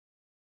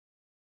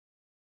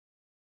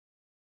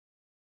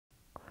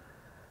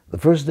The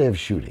first day of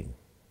shooting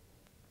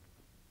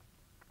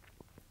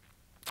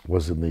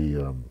was in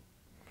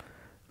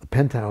the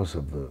penthouse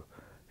of the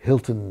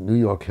New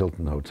York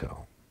Hilton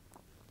Hotel.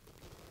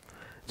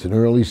 It's an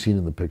early scene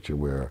in the picture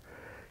where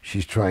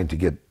she's trying to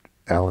get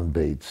Alan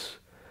Bates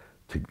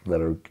to let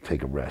her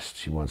take a rest.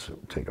 She wants to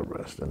take a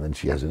rest. And then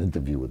she has an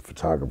interview with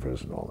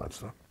photographers and all that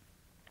stuff.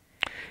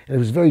 And it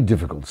was a very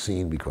difficult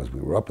scene because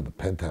we were up at the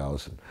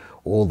penthouse and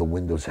all the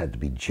windows had to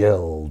be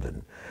gelled,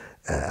 and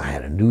I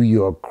had a New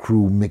York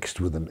crew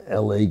mixed with an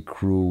LA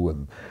crew,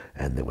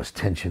 and there was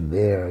tension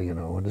there, you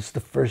know, and this is the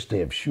first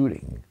day of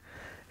shooting.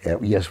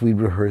 Yes, we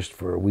rehearsed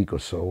for a week or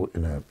so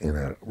in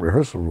a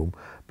rehearsal room,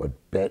 but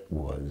Bette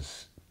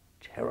was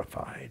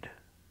terrified,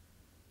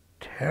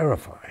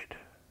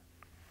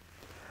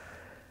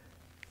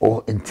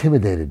 or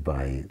intimidated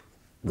by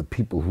the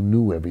people who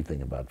knew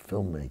everything about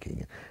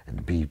filmmaking, and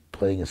to be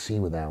playing a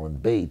scene with Alan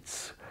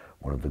Bates,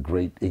 one of the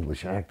great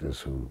English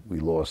actors who we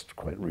lost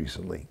quite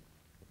recently.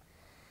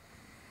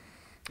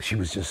 She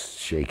was just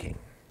shaking.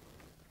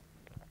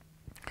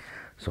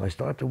 So I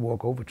start to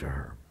walk over to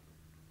her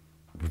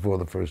before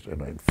the first,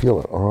 and I feel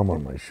an arm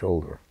on my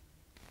shoulder.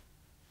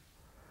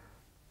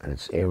 And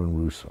it's Aaron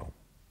Russo.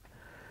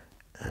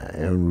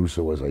 Aaron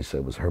Russo, as I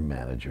said, was her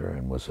manager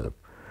and was a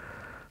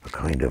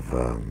kind of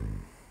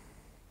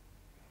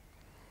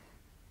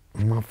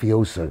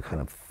mafiosa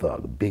kind of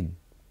thug, big,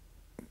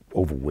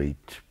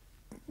 overweight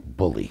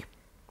bully.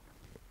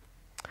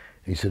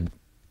 He said,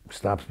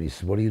 stops me, he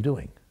said, "What are you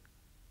doing?"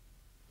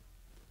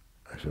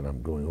 I said,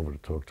 "I'm going over to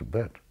talk to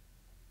Bette."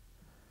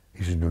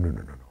 He said, No.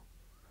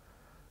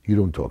 You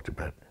don't talk to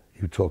Bette.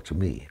 You talk to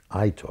me.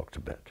 I talk to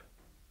Bette."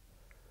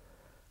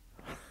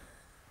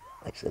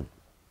 I said,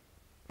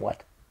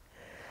 "What?"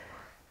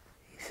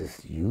 He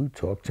says, "You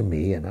talk to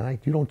me and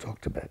you don't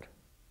talk to Bette."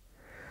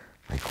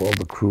 I called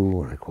the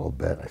crew and I called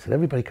Bette. I said,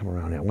 "Everybody come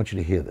around here. I want you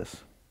to hear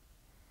this."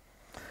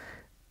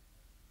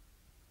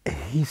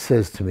 He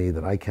says to me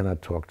that I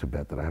cannot talk to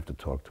Bette, that I have to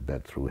talk to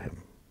Bette through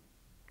him.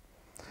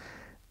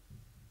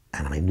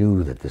 And I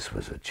knew that this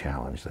was a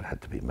challenge that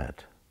had to be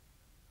met.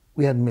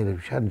 We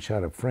hadn't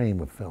shot a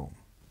frame of film.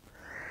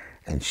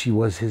 And she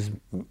was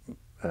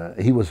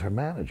he was her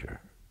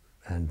manager.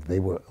 And they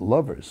were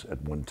lovers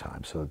at one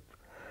time. So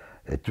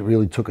it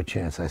really took a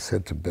chance. I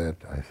said to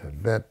Bette,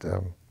 "Bette,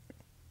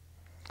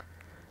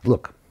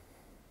 look,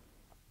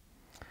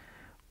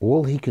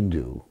 all he can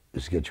do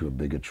is get you a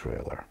bigger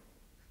trailer.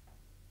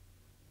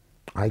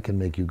 I can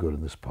make you go to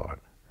this part.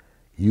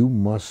 You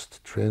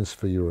must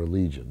transfer your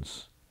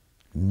allegiance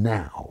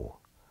now.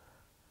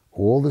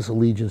 All this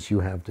allegiance you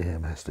have to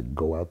him has to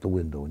go out the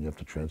window and you have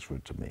to transfer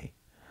it to me.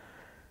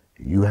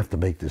 You have to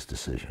make this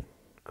decision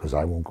because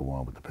I won't go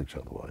on with the picture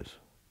otherwise."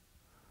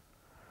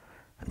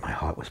 And my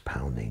heart was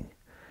pounding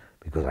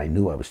because I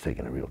knew I was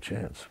taking a real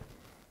chance.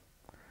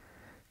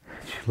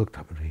 And she looked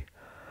up at me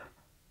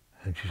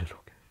and she said,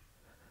 "Okay."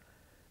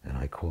 And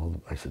I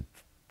said,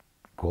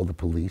 "Call the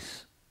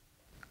police."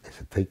 I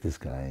said, "Take this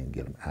guy and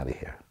get him out of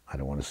here. I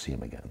don't want to see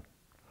him again."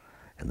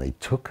 And they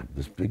took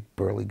this big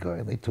burly guy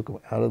and they took him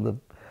out of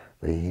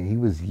he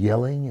was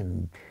yelling,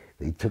 and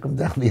they took him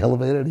down the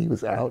elevator and he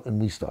was out,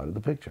 and we started the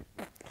picture.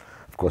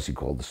 Of course, he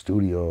called the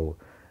studio,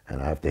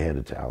 and I have to hand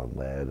it to Alan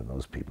Ladd and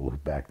those people who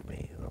backed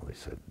me. You know, they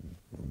said,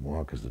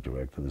 "Mark is the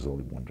director. There's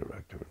only one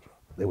director."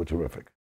 They were terrific.